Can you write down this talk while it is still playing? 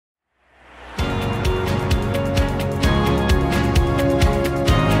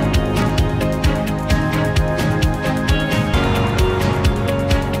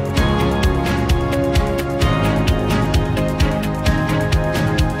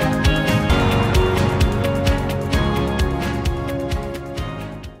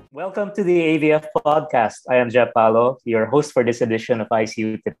Welcome to the AVF Podcast. I am Jeff Palo, your host for this edition of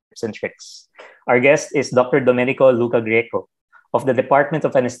ICU Tips and Tricks. Our guest is Dr. Domenico Luca Grieco of the Department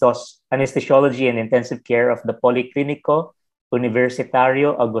of Anesthesiology and Intensive Care of the Policlinico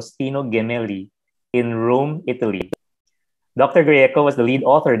Universitario Agostino Gemelli in Rome, Italy. Dr. Grieco was the lead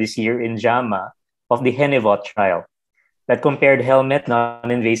author this year in JAMA of the HENIVOT trial that compared helmet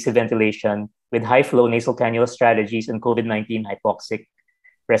non-invasive ventilation with high-flow nasal cannula strategies in COVID-19 hypoxic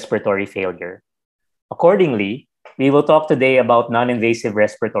respiratory failure. Accordingly, we will talk today about non-invasive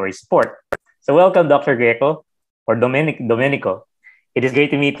respiratory support. So welcome, Dr. Grieco, or Domenico. It is great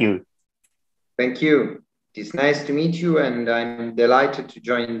to meet you. Thank you. It's nice to meet you, and I'm delighted to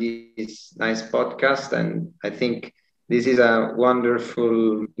join this nice podcast, and I think this is a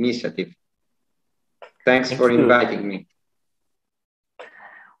wonderful initiative. Thanks for inviting me.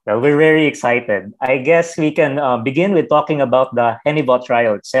 Well, we're very excited. I guess we can begin with talking about the HENIVOT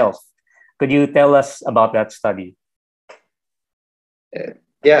trial itself. Could you tell us about that study?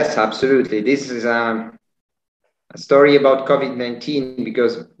 Yes, absolutely. This is a story about COVID-19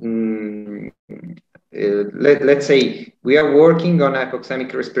 because let's say we are working on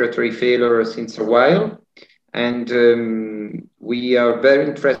hypoxaemic respiratory failure since a while, and we are very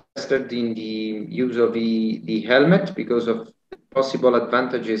interested in the use of the helmet because of possible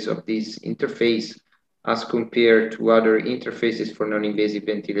advantages of this interface as compared to other interfaces for non-invasive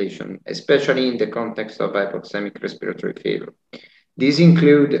ventilation, especially in the context of hypoxaemic respiratory failure. These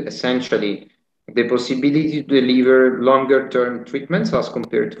include essentially the possibility to deliver longer-term treatments as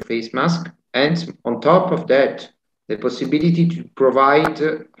compared to face mask, and on top of that, the possibility to provide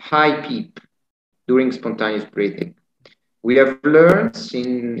high PEEP during spontaneous breathing. We have learned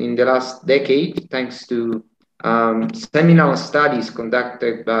in the last decade, thanks to seminal studies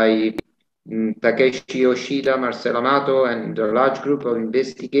conducted by Takeshi Yoshida, Marcel Amato, and a large group of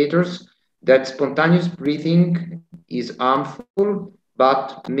investigators, that spontaneous breathing is harmful,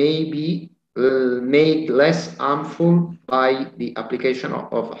 but may be made less harmful by the application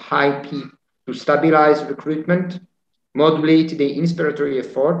of high PEEP to stabilize recruitment, modulate the inspiratory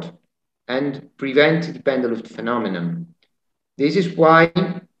effort, and prevent the pendulum phenomenon. This is why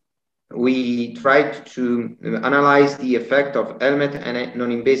we tried to analyze the effect of helmet and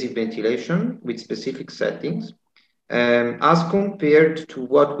non-invasive ventilation with specific settings, as compared to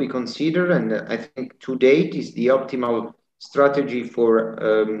what we consider, and I think to date is the optimal strategy for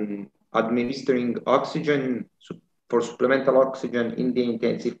administering oxygen, for supplemental oxygen in the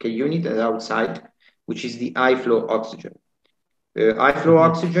intensive care unit and outside, which is the high-flow oxygen. High-flow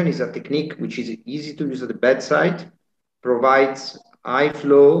oxygen is a technique which is easy to use at the bedside, provides high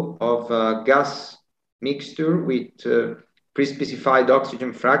flow of gas mixture with pre-specified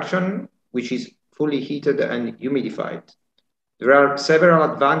oxygen fraction, which is fully heated and humidified. There are several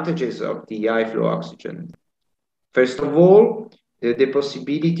advantages of the high flow oxygen. First of all, the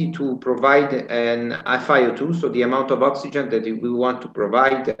possibility to provide an FiO2, so the amount of oxygen that we want to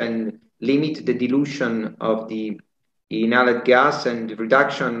provide, and limit the dilution of the inhaled gas and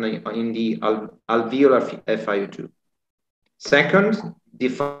reduction in the alveolar FiO2. Second, the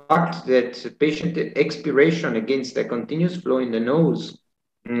fact that patient expiration against a continuous flow in the nose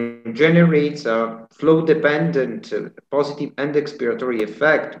generates a flow-dependent positive end expiratory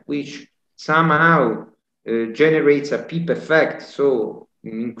effect, which somehow generates a PEEP effect, so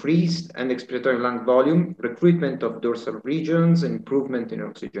increased end expiratory lung volume, recruitment of dorsal regions, improvement in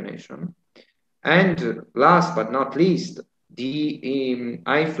oxygenation. And last but not least, the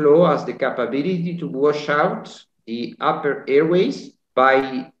high flow has the capability to wash out the upper airways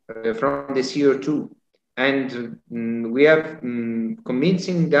from the CO2. And we have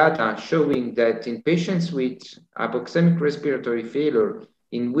convincing data showing that in patients with hypoxaemic respiratory failure,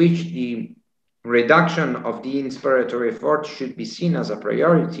 in which the reduction of the inspiratory effort should be seen as a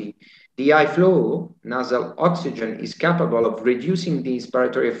priority, the high flow nasal oxygen is capable of reducing the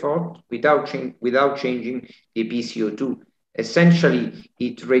inspiratory effort without changing the PCO2. Essentially,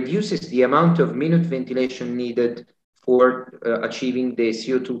 it reduces the amount of minute ventilation needed for achieving the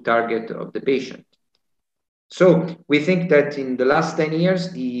CO2 target of the patient. So we think that in the last 10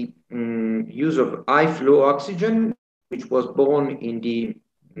 years, the use of high flow oxygen, which was born in the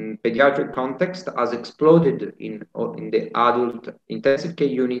pediatric context, has exploded in the adult intensive care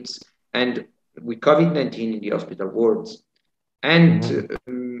units and with COVID-19 in the hospital wards. And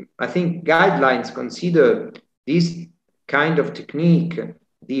I think guidelines consider this kind of technique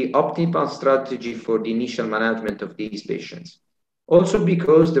the optimal strategy for the initial management of these patients. Also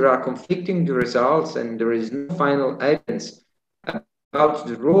because there are conflicting results and there is no final evidence about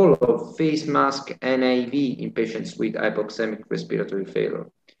the role of face mask NIV in patients with hypoxaemic respiratory failure.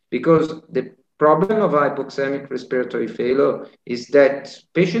 because the problem of hypoxaemic respiratory failure is that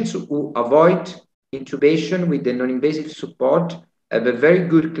patients who avoid intubation with the non-invasive support have a very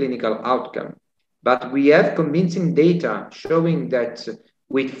good clinical outcome. But we have convincing data showing that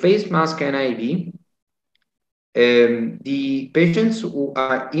with face mask NIV, the patients who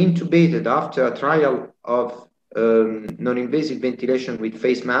are intubated after a trial of non-invasive ventilation with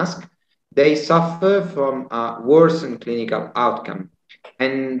face mask, they suffer from a worsened clinical outcome.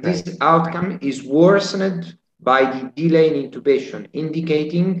 And this outcome is worsened by the delay in intubation,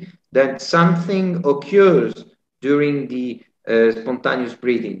 indicating that something occurs during the spontaneous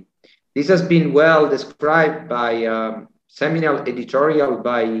breathing. This has been well described by seminal editorial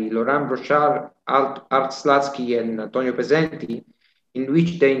by Laurent Brochard, Art Slatsky, and Antonio Pesenti, in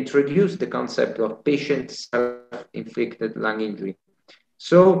which they introduced the concept of patient self-inflicted lung injury.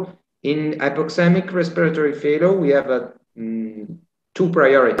 So in hypoxemic respiratory failure, we have two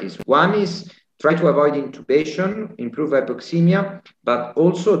priorities. One is try to avoid intubation, improve hypoxemia, but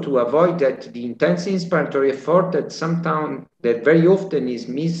also to avoid that the intense inspiratory effort that very often is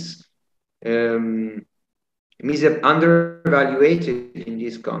underevaluated in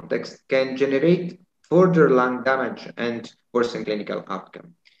this context can generate further lung damage and worsen clinical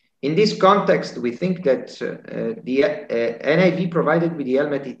outcome. In this context, we think that the NIV provided with the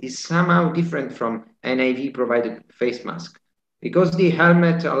helmet is somehow different from NIV provided with face mask, because the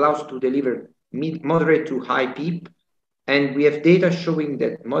helmet allows to deliver moderate to high PEEP, and we have data showing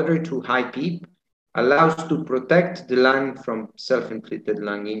that moderate to high PEEP allows to protect the lung from self-inflicted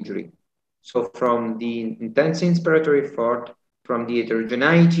lung injury. So from the intense inspiratory effort, from the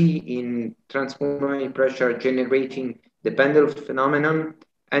heterogeneity in transpulmonary pressure generating the pendulum phenomenon,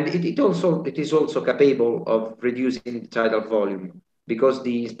 and it is also capable of reducing the tidal volume because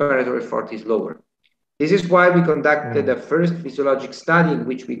the inspiratory effort is lower. This is why we conducted a first physiologic study in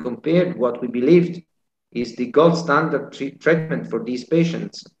which we compared what we believed is the gold standard treatment for these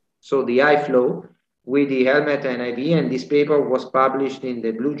patients, so the high flow, with the helmet NIV, and this paper was published in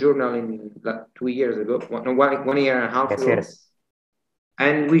the Blue Journal in 2 years ago, 1 year and a half ago. Yes.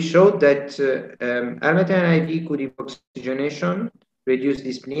 And we showed that helmet NIV could improve oxygenation, reduce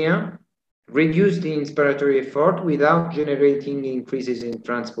dyspnea, reduce the inspiratory effort without generating increases in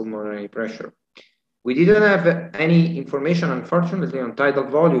transpulmonary pressure. We didn't have any information, unfortunately, on tidal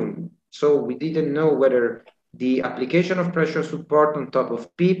volume, so we didn't know whether the application of pressure support on top of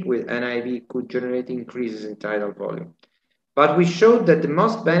PEEP with NIV could generate increases in tidal volume. But we showed that the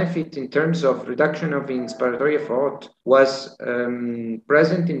most benefit in terms of reduction of inspiratory effort was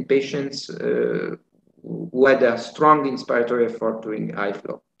present in patients who had a strong inspiratory effort during high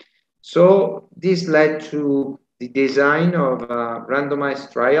flow. So this led to the design of a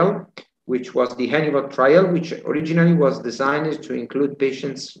randomized trial, which was the HENIVOT trial, which originally was designed to include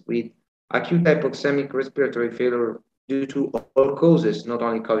patients with acute hypoxemic respiratory failure due to all causes, not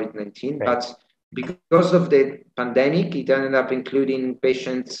only COVID-19, but because of the pandemic, it ended up including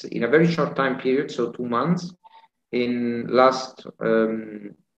patients in a very short time period, so 2 months, in last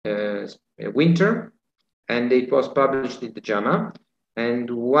winter, and it was published in the JAMA. And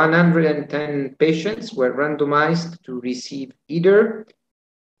 110 patients were randomized to receive either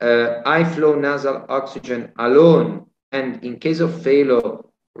high flow nasal oxygen alone, and in case of failure,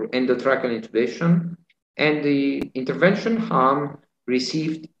 endotracheal intubation, and the intervention arm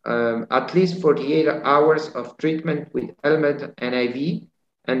received at least 48 hours of treatment with helmet NIV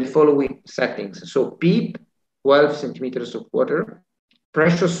and the following settings. So PEEP, 12 centimeters of water,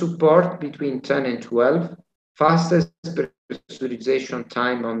 pressure support between 10 and 12, fastest pressurization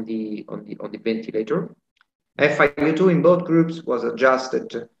time on the ventilator. FiO2 in both groups was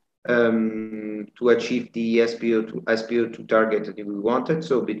adjusted to achieve the SpO2 target that we wanted,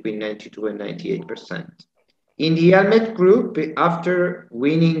 so between 92 and 98%. In the helmet group, after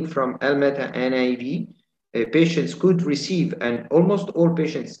weaning from helmet and NIV, patients could receive, and almost all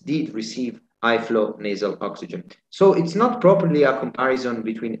patients did receive, high flow nasal oxygen. So it's not properly a comparison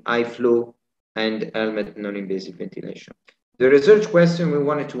between high flow and helmet non-invasive ventilation. The research question we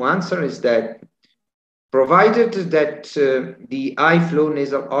wanted to answer is that provided that the high flow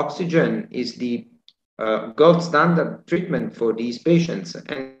nasal oxygen is the gold standard treatment for these patients,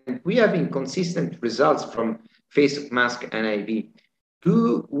 and we have inconsistent results from face mask NIV,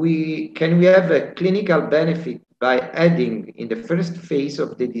 can we have a clinical benefit by adding in the first phase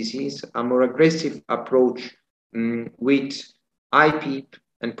of the disease a more aggressive approach with high PEEP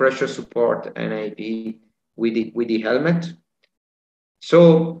and pressure support NIV with the helmet?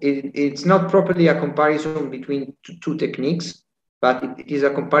 So it's not properly a comparison between two techniques, but it is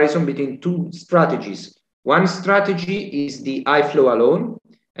a comparison between two strategies. One strategy is the high flow alone,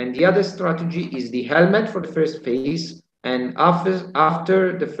 And the other strategy is the helmet for the first phase. And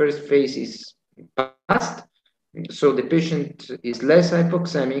after the first phase is passed, so the patient is less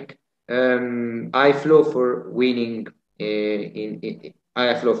hypoxemic, high flow for weaning,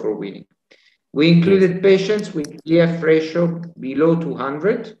 high flow for weaning. We included patients with PF ratio below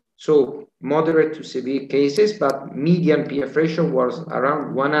 200, so moderate to severe cases, but median PF ratio was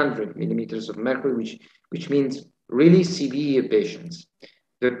around 100 millimeters of mercury, which means really severe patients.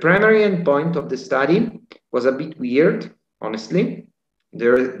 The primary endpoint of the study was a bit weird, honestly.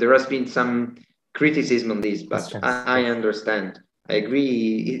 There has been some criticism on this, but I understand. I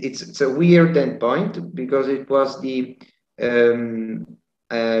agree. It's a weird endpoint because it was the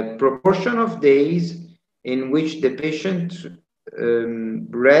proportion of days in which the patient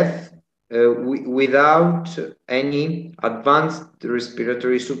breathed without any advanced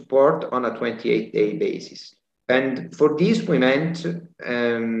respiratory support on a 28-day basis. And for this, we meant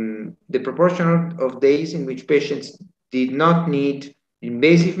the proportion of days in which patients did not need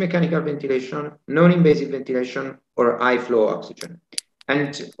invasive mechanical ventilation, non-invasive ventilation, or high flow oxygen.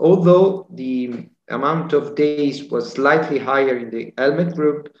 And although the amount of days was slightly higher in the helmet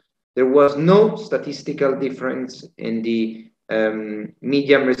group, there was no statistical difference in the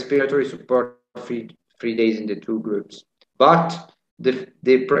medium respiratory support free days in the two groups. But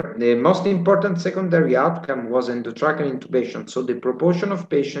the most important secondary outcome was endotracheal intubation. So the proportion of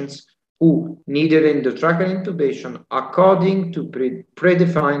patients who needed endotracheal intubation according to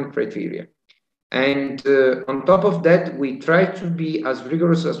predefined criteria. And on top of that, we try to be as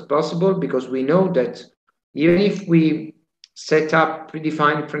rigorous as possible because we know that even if we set up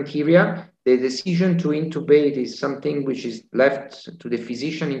predefined criteria, the decision to intubate is something which is left to the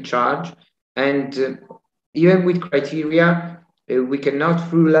physician in charge. And even with criteria, we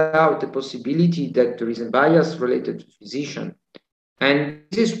cannot rule out the possibility that there is a bias related to physician. And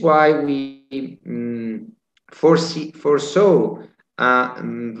this is why we foresaw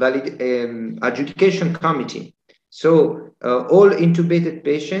adjudication committee. So all intubated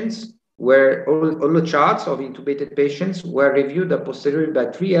patients all the charts of intubated patients were reviewed a posteriori by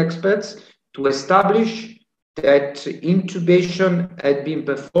 3 experts to establish that intubation had been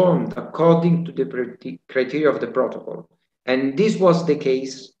performed according to the criteria of the protocol. And this was the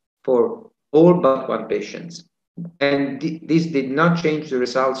case for all but 1 patient. And this did not change the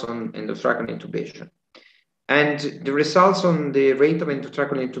results on endotracheal intubation. And the results on the rate of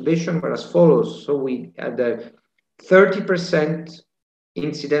endotracheal intubation were as follows. So we had a 30%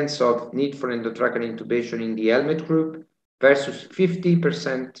 incidence of need for endotracheal intubation in the helmet group versus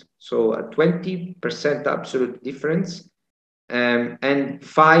 50%, so a 20% absolute difference, and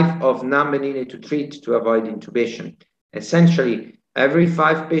 5 of number needed to treat to avoid intubation. Essentially, every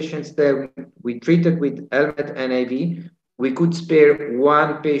 5 patients that we treated with helmet NIV, we could spare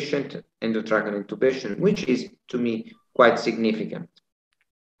 1 patient endotracheal intubation, which is, to me, quite significant.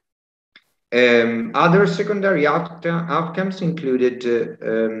 Other secondary outcomes included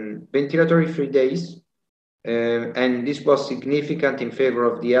ventilatory-free days, and this was significant in favor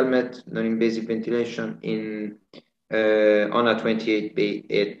of the helmet non-invasive ventilation on a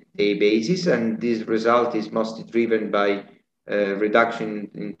 28-day basis, and this result is mostly driven by reduction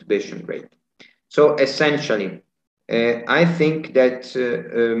in intubation rate. So essentially, I think that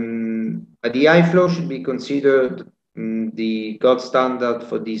the high flow should be considered the gold standard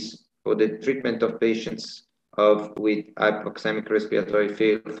for the treatment of patients with hypoxaemic respiratory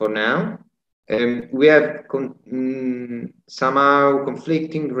failure for now. We have somehow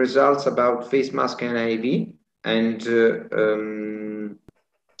conflicting results about face mask and IV, and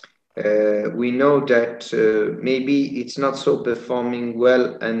we know that maybe it's not so performing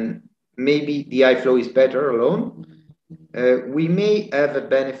well, and maybe the high flow is better alone. We may have a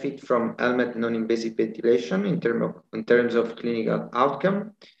benefit from helmet non-invasive ventilation in terms of clinical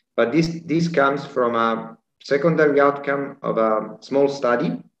outcome, but this comes from a secondary outcome of a small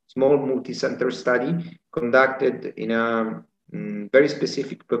multi-center study conducted in a very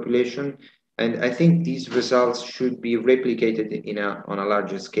specific population, and I think these results should be replicated on a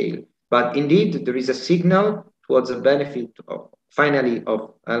larger scale. But indeed, there is a signal towards a benefit finally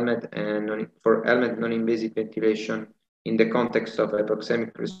of helmet for helmet non-invasive ventilation in the context of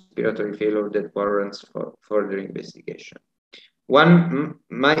hypoxemic respiratory failure that warrants for further investigation.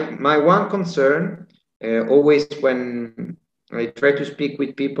 My one concern, always when I try to speak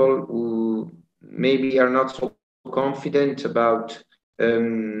with people who maybe are not so confident about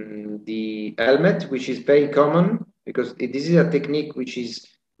the helmet, which is very common, because this is a technique which is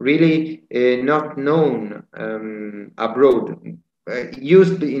really not known abroad,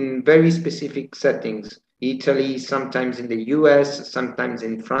 used in very specific settings, Italy, sometimes in the US, sometimes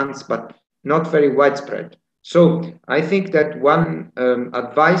in France, but not very widespread. So I think that one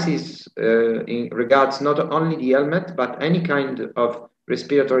advice is in regards not only the helmet, but any kind of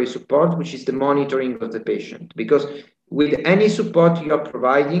respiratory support, which is the monitoring of the patient. Because with any support you are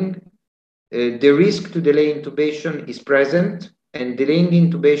providing, the risk to delay intubation is present, and delaying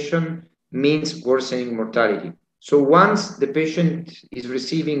intubation means worsening mortality. So once the patient is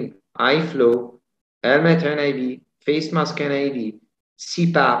receiving high flow, helmet NIV, face mask NIV,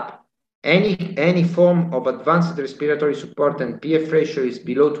 CPAP, any form of advanced respiratory support and PF ratio is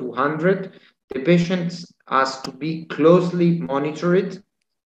below 200, the patient has to be closely monitored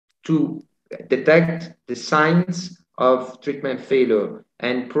to detect the signs of treatment failure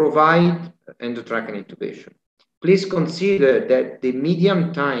and provide endotracheal intubation. Please consider that the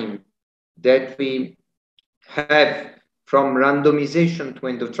median time that we have from randomization to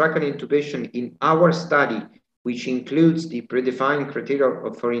endotracheal intubation in our study, which includes the predefined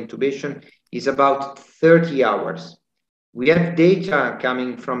criteria for intubation, is about 30 hours. We have data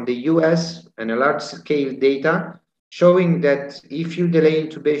coming from the US and a large scale data showing that if you delay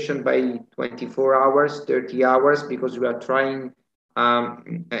intubation by 24 hours, 30 hours, because we are trying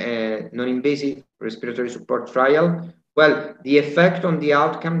a non-invasive respiratory support trial, well, the effect on the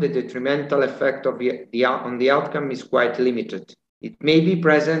outcome, the detrimental effect of on the outcome is quite limited. It may be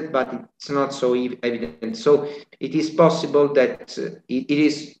present, but it's not so evident. So it is possible that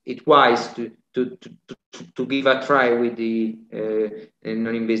it's wise to give a try with the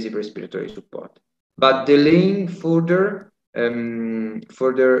non-invasive respiratory support. But delaying further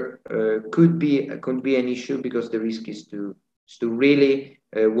could be an issue because the risk is to really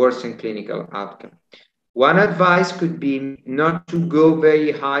worsen clinical outcome. One advice could be not to go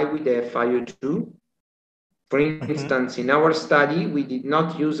very high with the FiO2. For instance, in our study, we did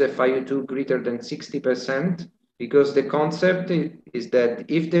not use FiO2 greater than 60% because the concept is that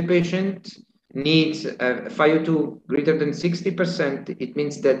if the patient needs a FiO2 greater than 60%, it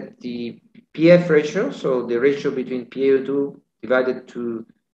means that the PF ratio, so the ratio between PaO2 divided to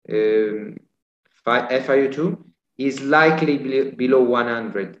FiO2, is likely below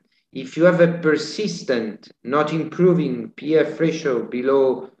 100. If you have a persistent, not improving PF ratio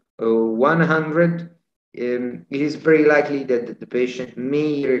below 100, it is very likely that the patient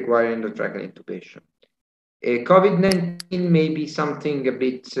may require endotracheal intubation. COVID-19 may be something a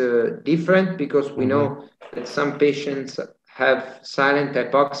bit different because we know that some patients have silent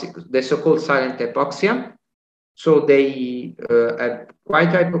hypoxia, the so-called silent hypoxia. So they are quite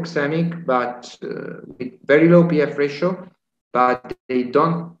hypoxemic, but with very low PF ratio, but they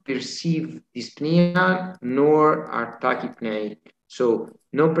don't perceive dyspnea nor are tachypneic. So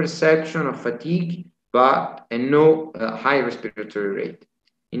no perception of fatigue, and no high respiratory rate.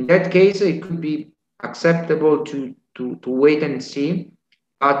 In that case, it could be acceptable to wait and see,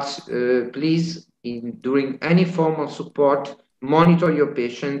 but please, during any form of support, monitor your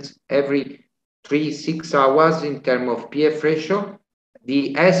patients every 3-6 hours in terms of PF ratio.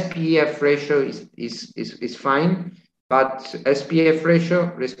 The SPF ratio is fine, but SPF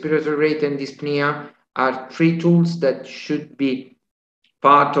ratio, respiratory rate, and dyspnea are 3 tools that should be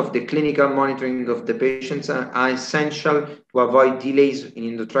part of the clinical monitoring of the patients and are essential to avoid delays in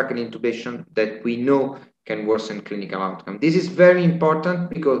endotracheal intubation that we know can worsen clinical outcome. This is very important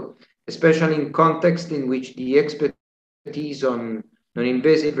because, especially in context in which the expertise on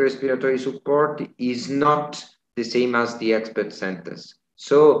non-invasive respiratory support is not the same as the expert centers.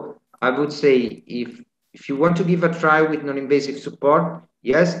 So I would say if you want to give a try with non-invasive support,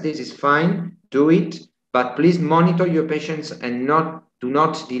 yes, this is fine, do it, but please monitor your patients and do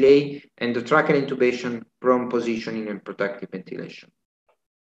not delay endotracheal intubation, prone positioning, and protective ventilation.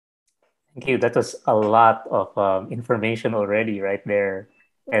 Thank you. That was a lot of information already right there.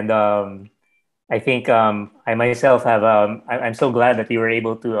 And I think I myself have, I'm so glad that you were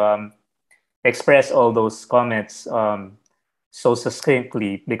able to express all those comments so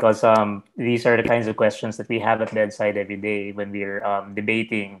succinctly, because these are the kinds of questions that we have at bedside every day when we're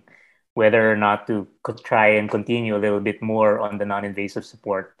debating whether or not to try and continue a little bit more on the non-invasive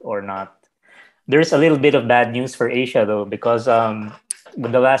support or not. There's a little bit of bad news for Asia, though, because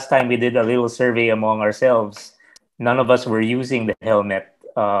the last time we did a little survey among ourselves, none of us were using the helmet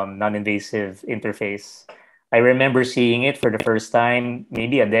non-invasive interface. I remember seeing it for the first time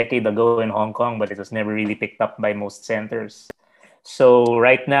maybe a decade ago in Hong Kong, but it was never really picked up by most centers. So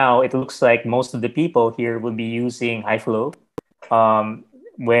right now, it looks like most of the people here will be using high flow.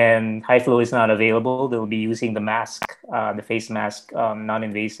 When high flow is not available, they'll be using the mask, the face mask,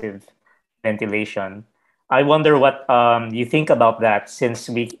 non-invasive ventilation. I wonder what you think about that, since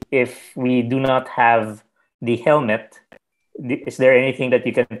if we do not have the helmet, is there anything that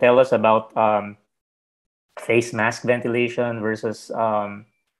you can tell us about face mask ventilation versus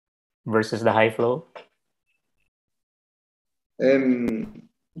the high flow?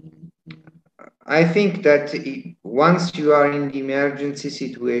 I think that once you are in the emergency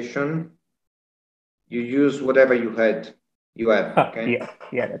situation, you use whatever you have. Okay.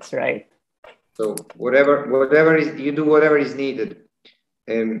 Yeah, that's right. So whatever is, you do whatever is needed.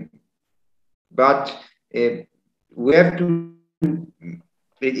 But we have to.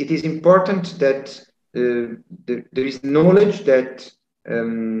 It is important that there is knowledge that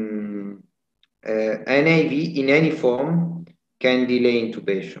NIV in any form can delay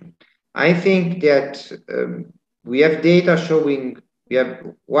intubation. I think that we have data showing we have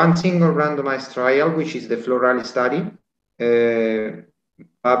one single randomized trial, which is the Florali study,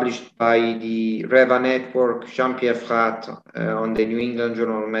 published by the REVA network, Jean-Pierre Frat, on the New England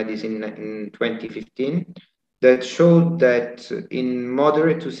Journal of Medicine in 2015, that showed that in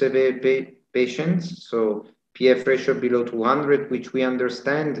moderate to severe patients, so PF ratio below 200, which we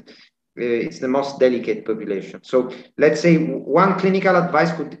understand it's the most delicate population. So let's say one clinical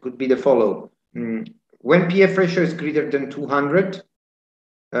advice could be the following. When PF ratio is greater than 200,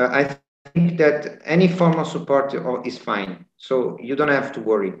 I think that any form of support is fine. So you don't have to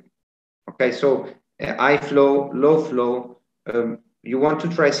worry. Okay, so high flow, low flow, you want to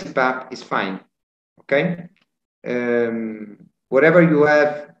try CPAP is fine. Okay, whatever you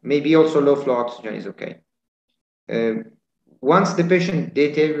have, maybe also low flow oxygen is okay. Once the patient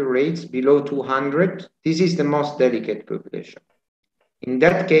deteriorates below 200, this is the most delicate population. In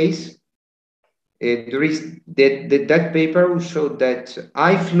that case, there is that paper showed that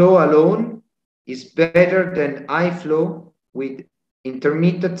high flow alone is better than high flow with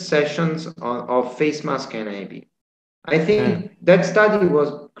intermittent sessions of face mask and IV. I think that study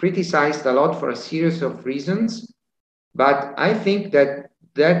was criticized a lot for a series of reasons, but I think that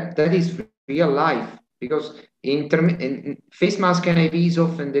is real life, because in face mask and IV is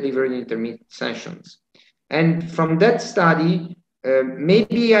often delivered in intermittent sessions. And from that study,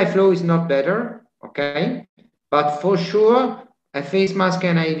 maybe high flow is not better, okay? But for sure, a face mask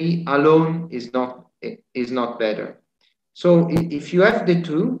and IV alone is not better. So if you have the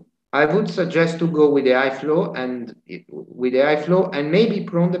two, I would suggest to go with the high flow and maybe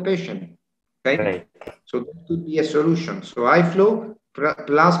prone the patient, okay? Right. So that could be a solution. So high flow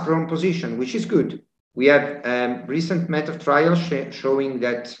plus prone position, which is good. We have recent meta trials showing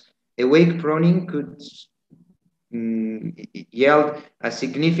that awake proning could yield a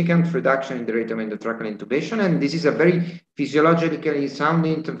significant reduction in the rate of endotracheal intubation, and this is a very physiologically sound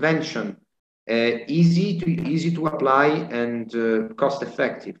intervention, easy to apply and cost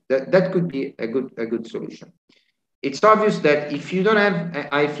effective. That could be a good solution. It's obvious that if you don't have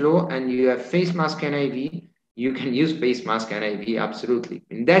high flow and you have face mask and IV, you can use face mask and IV, absolutely.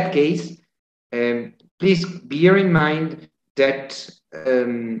 In that case, please bear in mind that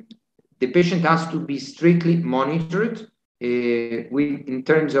the patient has to be strictly monitored in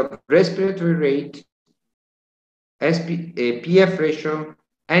terms of respiratory rate, PF ratio,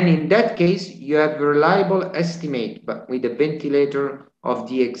 and in that case, you have a reliable estimate, but with a ventilator, of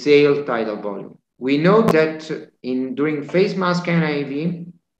the exhale tidal volume. We know that during face mask and IV,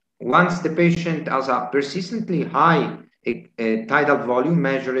 once the patient has a persistently high tidal volume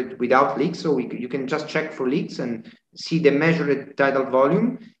measured without leaks, so you can just check for leaks and see the measured tidal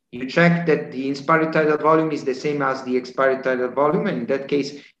volume. You check that the inspired tidal volume is the same as the expired tidal volume, and in that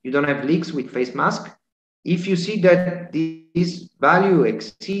case, you don't have leaks with face mask. If you see that this value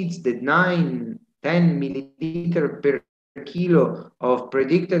exceeds the 9-10 milliliter per kilo of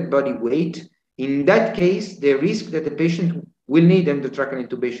predicted body weight, in that case, the risk that the patient will need endotracheal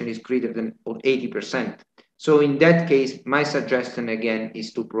intubation is greater than 80%. So in that case, my suggestion again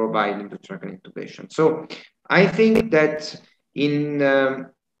is to provide endotracheal intubation. So I think that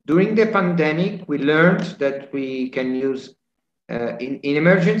during the pandemic, we learned that we can use, in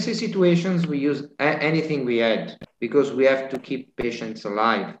emergency situations, we use anything we had because we have to keep patients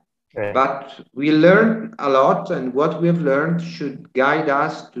alive. Right. But we learned a lot, and what we have learned should guide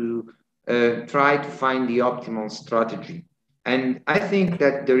us to try to find the optimal strategy. And I think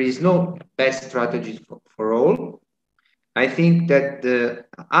that there is no best strategy for all. I think that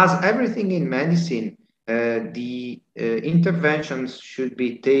as everything in medicine, the interventions should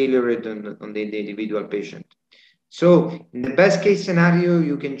be tailored on the individual patient. So in the best case scenario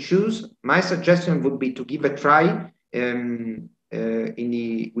you can choose, my suggestion would be to give a try with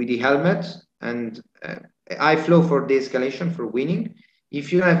the helmet and high flow for de-escalation, for weaning.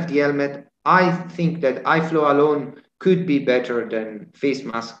 If you have the helmet, I think that high flow alone could be better than face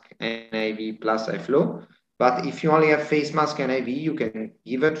mask and IV plus high flow. But if you only have face mask and IV, you can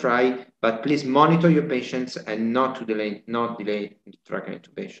give a try, but please monitor your patients and not delay tracheal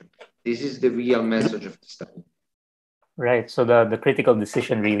intubation. This is the real message of the study. Right. So the critical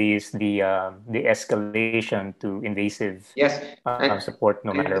decision really is the escalation to invasive support,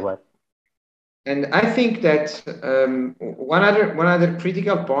 no matter what. And I think that one other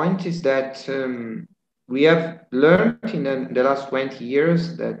critical point is that we have learned in the last 20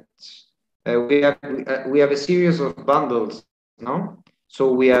 years that we have a series of bundles, no?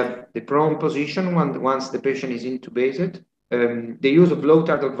 So we have the prone position once the patient is intubated, the use of low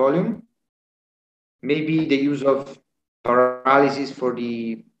tidal volume, maybe the use of paralysis for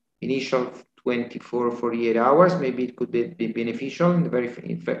the initial 24, 48 hours. Maybe it could be beneficial in the very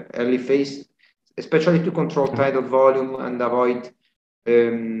early phase, especially to control tidal volume and avoid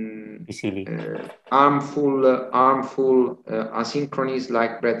harmful asynchronous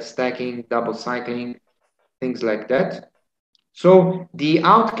like breath stacking, double cycling, things like that. So the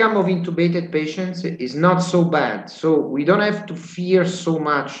outcome of intubated patients is not so bad. So we don't have to fear so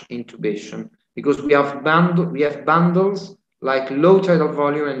much intubation because we have bundles like low tidal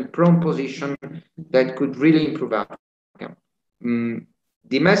volume and prone position that could really improve outcome.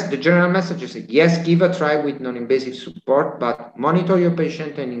 The general message is yes, give a try with non-invasive support, but monitor your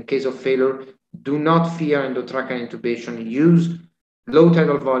patient, and in case of failure, do not fear endotracheal intubation. Use low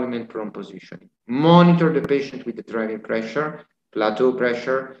tidal volume and prone positioning. Monitor the patient with the driving pressure, plateau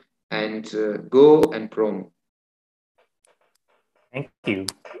pressure, and go and prone. Thank you.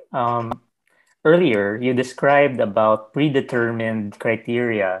 Earlier, you described about predetermined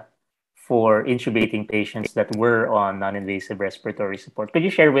criteria for intubating patients that were on non-invasive respiratory support. Could you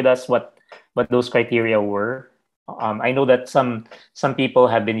share with us what those criteria were? I know that some people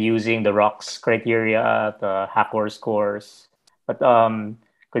have been using the ROCS criteria, the HACOR scores, but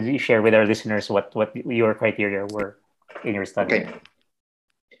could you share with our listeners what your criteria were in your study?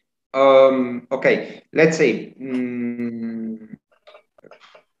 Okay. Let's say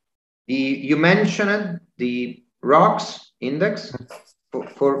you mentioned the ROCS index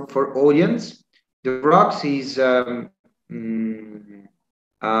for audience. The ROCS is an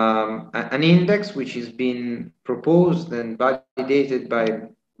index which has been proposed and validated by a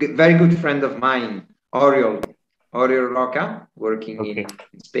very good friend of mine, Oriol Roca, working in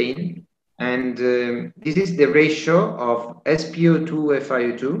Spain. And this is the ratio of SpO2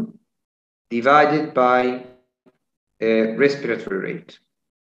 FiO2 divided by respiratory rate.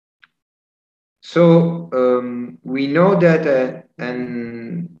 So we know that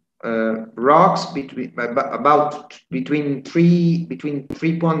ROCS between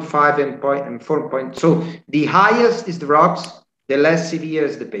 3.5 and 4 point. So the highest is the ROCS, the less severe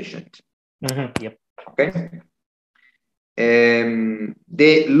is the patient. Yep. Okay.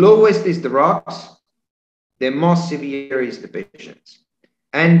 The lowest is the ROCS, the most severe is the patient.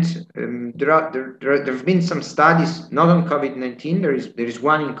 And there have been some studies, not on COVID-19. There is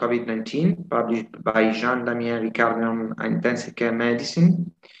one in COVID-19 published by Jean-Damien Ricard on intensive care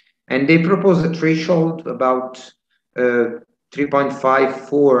medicine, and they propose a threshold about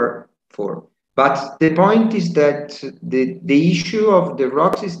 3.544. But the point is that the issue of the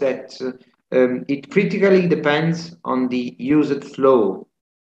ROCS is that it critically depends on the used flow.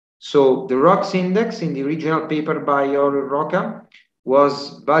 So the ROCS index in the original paper by Oriol Roca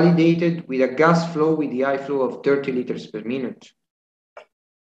was validated with a gas flow with the high flow of 30 liters per minute.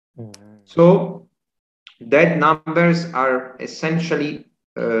 So that numbers are essentially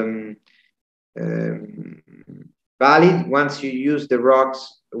valid once you use the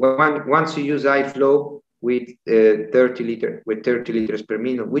ROCS, once you use high flow with 30 liters per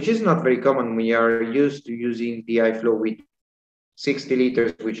minute, which is not very common. We are used to using the high flow with 60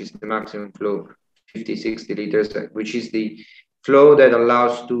 liters, which is the maximum flow, 50, 60 liters, which is the flow that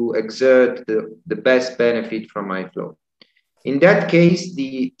allows to exert the best benefit from high flow. In that case,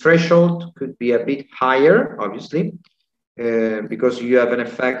 the threshold could be a bit higher, obviously, because you have an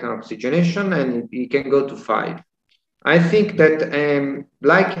effect on oxygenation, and it can go to 5. I think that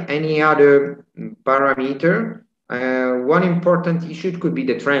like any other parameter, one important issue could be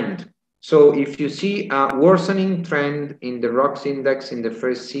the trend. So if you see a worsening trend in the ROCS index in the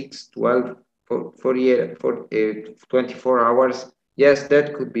first 6, 12, 24 hours, yes,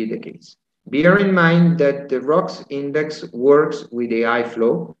 that could be the case. Bear in mind that the ROCS index works with the high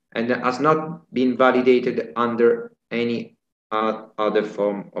flow and has not been validated under any other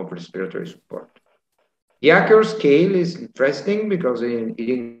form of respiratory support. The HACOR scale is interesting because it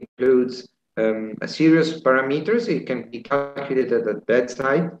includes a series of parameters. It can be calculated at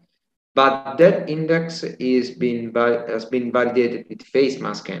bedside, but that index has been validated with face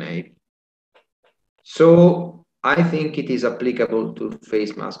mask and IV. So I think it is applicable to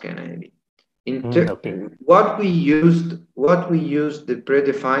face mask and NIV. Okay. What we used, the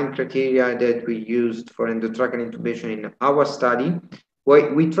predefined criteria that we used for endotracheal intubation in our study,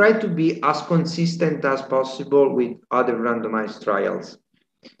 we tried to be as consistent as possible with other randomized trials.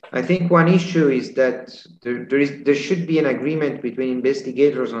 I think one issue is that there should be an agreement between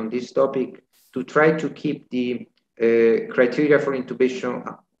investigators on this topic to try to keep the criteria for intubation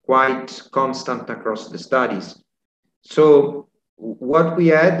quite constant across the studies. So what we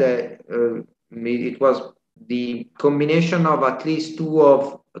had, it was the combination of at least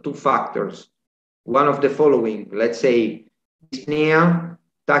two factors. One of the following, let's say, dyspnea,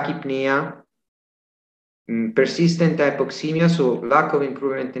 tachypnea, persistent hypoxemia, so lack of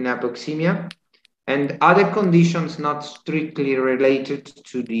improvement in hypoxemia, and other conditions not strictly related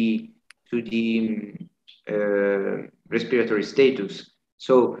to the respiratory status.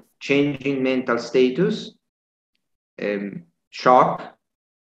 So changing mental status, shock,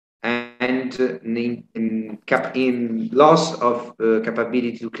 and in loss of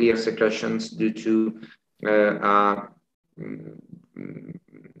capability to clear secretions due to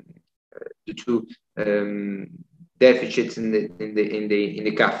deficits in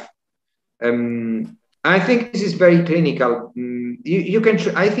the cuff. I think this is very clinical.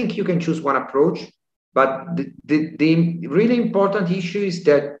 I think you can choose one approach, but the really important issue is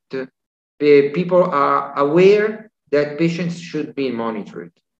that people are aware that patients should be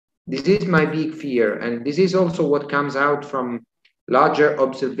monitored. This is my big fear, and this is also what comes out from larger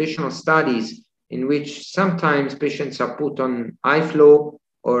observational studies in which sometimes patients are put on high flow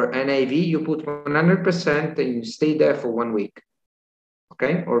or NIV. You put 100% and you stay there for 1 week,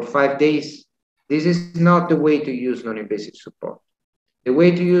 okay, or 5 days. This is not the way to use non-invasive support. The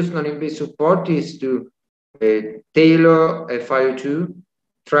way to use non-invasive support is to tailor a FiO2,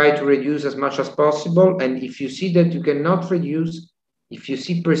 try to reduce as much as possible, and if you see that you cannot reduce, if you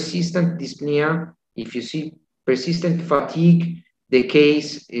see persistent dyspnea, if you see persistent fatigue, the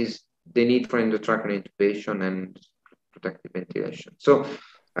case is the need for endotracheal intubation and protective ventilation. So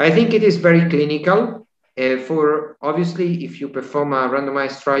I think it is very clinical. For obviously, if you perform a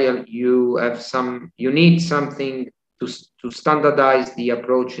randomized trial, you need something to standardize the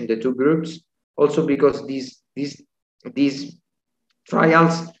approach in the two groups. Also, because these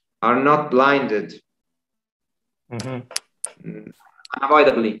trials are not blinded.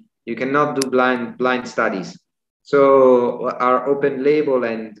 Unavoidably, you cannot do blind studies. So are open label,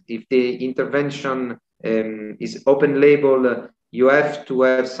 and if the intervention is open label, you have to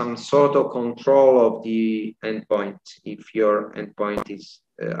have some sort of control of the endpoint if your endpoint is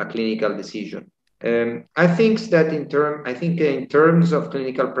a clinical decision. I think that in terms of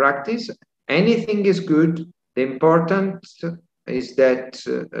clinical practice, anything is good. The important is that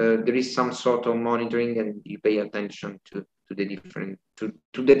there is some sort of monitoring and you pay attention to the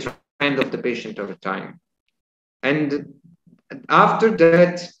trend of the patient over time. And after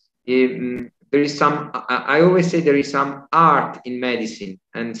that, there is I always say there is some art in medicine,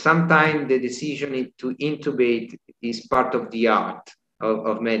 and sometimes the decision to intubate is part of the art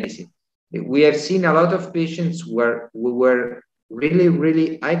of medicine. We have seen a lot of patients who were really,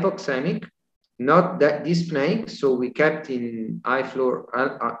 really hypoxemic, not that dyspneic, so we kept in high flow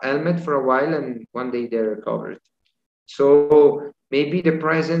helmet for a while, and one day they recovered. So maybe the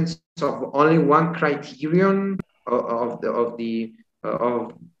presence of only one criterion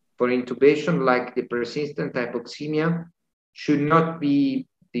for intubation, like the persistent hypoxemia, should not be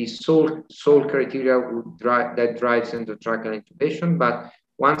the sole criteria that drives endotracheal intubation. But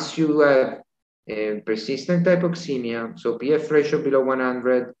once you have persistent hypoxemia, so PF ratio below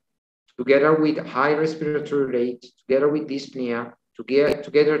 100, together with high respiratory rate, together with dyspnea,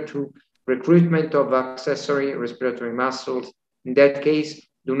 together to recruitment of accessory respiratory muscles, in that case,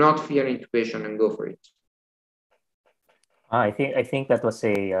 do not fear intubation and go for it. I think that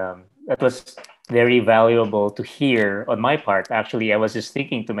was very valuable to hear on my part. Actually, I was just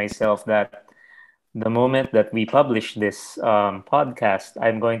thinking to myself that the moment that we publish this podcast,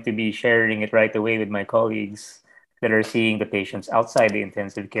 I'm going to be sharing it right away with my colleagues that are seeing the patients outside the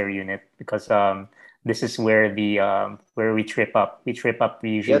intensive care unit, because this is where where we trip up. We trip up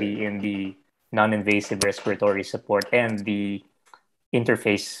usually in the non-invasive respiratory support and the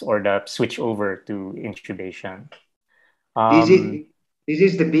interface or the switch over to intubation. This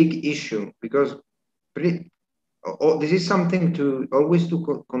is the big issue, because this is something to always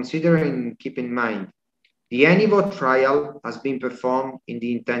consider and keep in mind. The HENIVOT trial has been performed in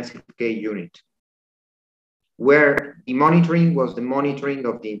the intensive care unit, where the monitoring was the monitoring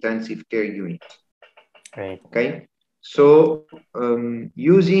of the intensive care unit. Right. Okay. So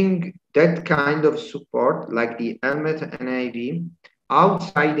using that kind of support, like the helmet and NIV,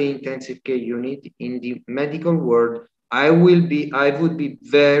 outside the intensive care unit in the medical world, I would be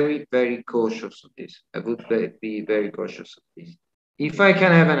very, very cautious of this. I would be very cautious of this. If I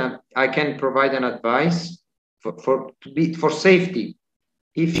can provide an advice for safety.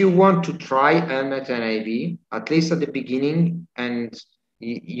 If you want to try helmet and IV, at least at the beginning, and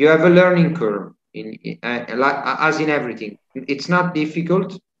you have a learning curve as in everything. It's not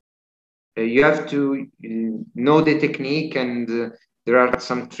difficult. You have to know the technique, and there are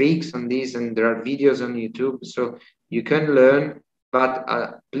some tricks on this, and there are videos on YouTube, so you can learn. But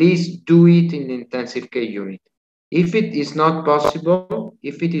please do it in the intensive care unit. If it is not possible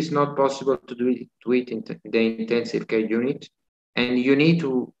to do it in the intensive care unit, and you need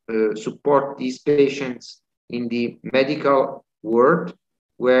to support these patients in the medical ward,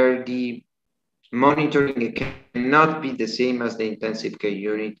 where the monitoring cannot be the same as the intensive care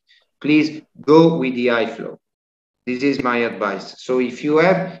unit, please go with the high flow. This is my advice. So if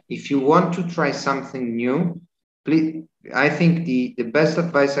you want to try something new, please, I think the best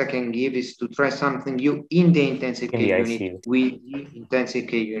advice I can give is to try something new in the intensive care unit with the intensive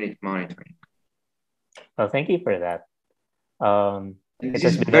care unit monitoring. Well, thank you for that. This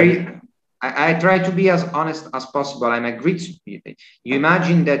is I try to be as honest as possible. I'm a great student. You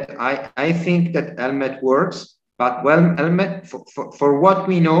imagine that I think that helmet works, but well, helmet for what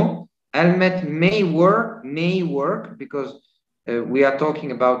we know, helmet may work because we are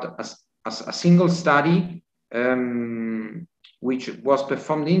talking about a single study which was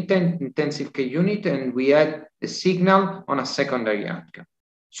performed in intensive care unit, and we had a signal on a secondary outcome.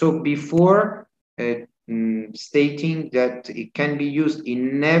 So before stating that it can be used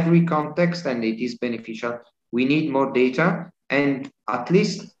in every context and it is beneficial, we need more data. And at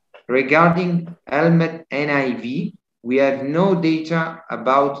least regarding helmet NIV, we have no data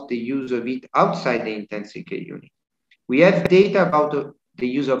about the use of it outside the intensive care unit. We have data about the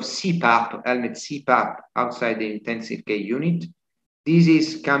use of CPAP, helmet CPAP, outside the intensive care unit. This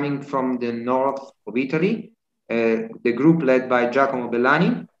is coming from the north of Italy, the group led by Giacomo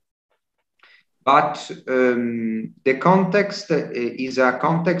Bellani. But the context is a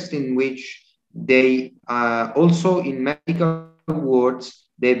context in which they also in medical wards,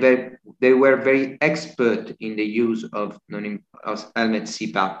 they were very expert in the use of helmet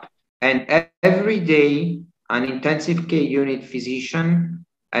CPAP. And every day, an intensive care unit physician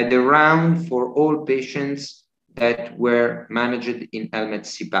had a round for all patients that were managed in helmet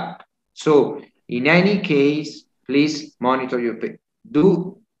CPAP. So in any case, please monitor your patient.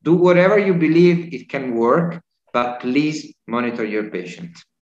 Do whatever you believe it can work, but please monitor your patient.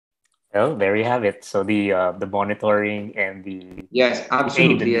 Well, there you have it. So the monitoring and the yes,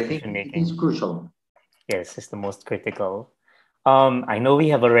 absolutely. I think it is crucial. Yes, it's the most critical. I know we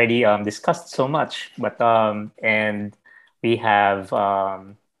have already discussed so much, but and we have.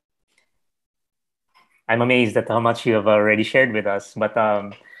 I'm amazed at how much you have already shared with us, but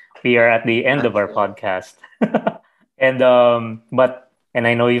we are at the end of our podcast, and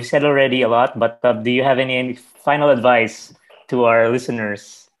I know you've said already a lot, but do you have any final advice to our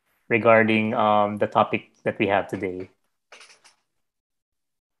listeners regarding the topic that we have today?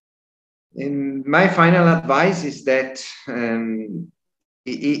 My final advice is that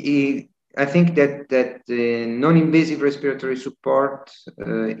I think that non-invasive respiratory support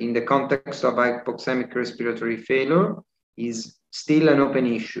in the context of hypoxaemic respiratory failure is still an open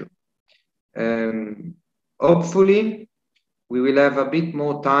issue. Hopefully, we will have a bit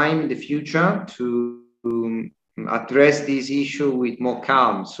more time in the future to address this issue with more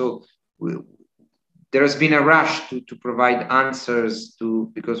calm. So there has been a rush to provide answers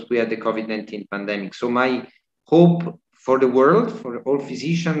because we had the COVID-19 pandemic. So my hope for the world, for all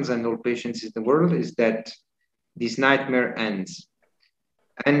physicians and all patients in the world, is that this nightmare ends.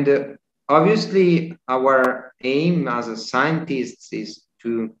 And obviously, our aim as a scientists is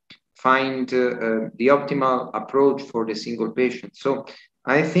to find the optimal approach for the single patient. So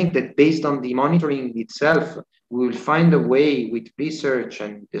I think that based on the monitoring itself, we will find a way with research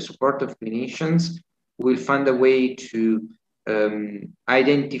and the support of clinicians, we'll find a way to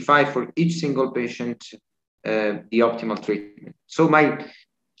identify for each single patient the optimal treatment. So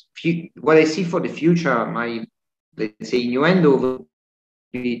what I see for the future, my, let's say, innuendo will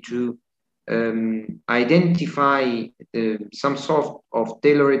be to identify some sort of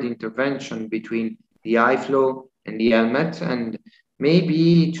tailored intervention between the high flow and the helmet, and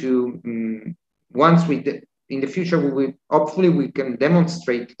maybe to in the future hopefully we can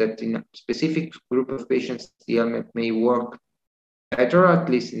demonstrate that in a specific group of patients the helmet may work better, at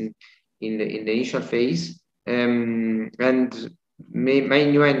least in the initial phase, and my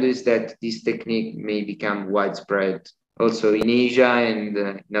innuendo is that this technique may become widespread also in Asia and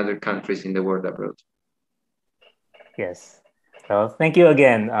in other countries in the world abroad. Yes. Well, thank you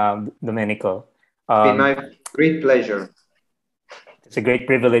again, Domenico. It's been my great pleasure. It's a great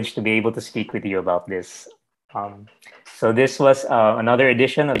privilege to be able to speak with you about this. So this was another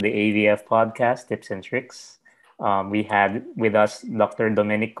edition of the AVF Podcast, Tips and Tricks. We had with us Dr.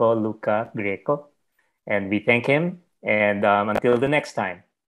 Domenico Luca Grieco, and we thank him. And until the next time.